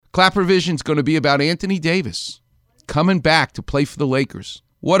Clapper Vision's going to be about Anthony Davis coming back to play for the Lakers.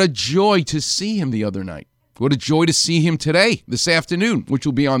 What a joy to see him the other night. What a joy to see him today, this afternoon, which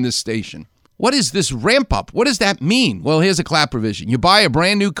will be on this station. What is this ramp up? What does that mean? Well, here's a Clapper Vision. You buy a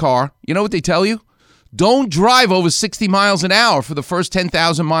brand new car. You know what they tell you? Don't drive over 60 miles an hour for the first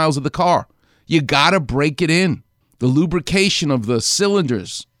 10,000 miles of the car. You got to break it in. The lubrication of the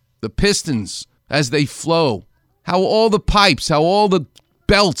cylinders, the pistons as they flow, how all the pipes, how all the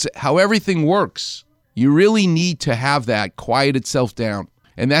belts, how everything works. You really need to have that quiet itself down.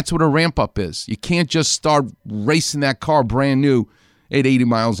 And that's what a ramp up is. You can't just start racing that car brand new at 80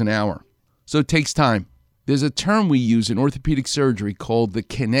 miles an hour. So it takes time. There's a term we use in orthopedic surgery called the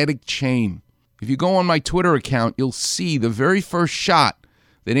kinetic chain. If you go on my Twitter account, you'll see the very first shot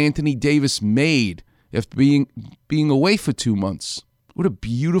that Anthony Davis made after being away for 2 months. What a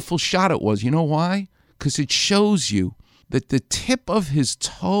beautiful shot it was. You know why? Because it shows you that the tip of his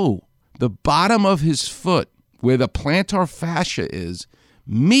toe, the bottom of his foot, where the plantar fascia is,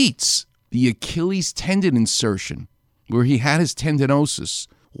 meets the Achilles tendon insertion where he had his tendinosis.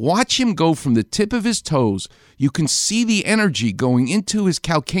 Watch him go from the tip of his toes. You can see the energy going into his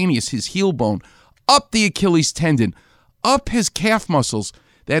calcaneus, his heel bone, up the Achilles tendon, up his calf muscles,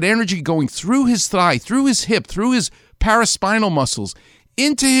 that energy going through his thigh, through his hip, through his paraspinal muscles,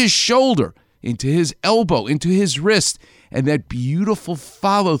 into his shoulder, into his elbow, into his wrist, and that beautiful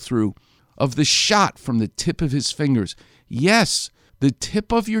follow-through of the shot from the tip of his fingers. Yes, the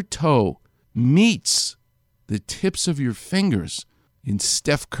tip of your toe meets the tips of your fingers in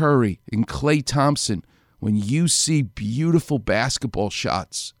Steph Curry, in Klay Thompson, when you see beautiful basketball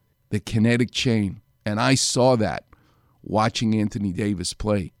shots, the kinetic chain. And I saw that watching Anthony Davis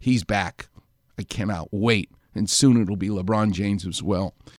play. He's back. I cannot wait. And soon it'll be LeBron James as well.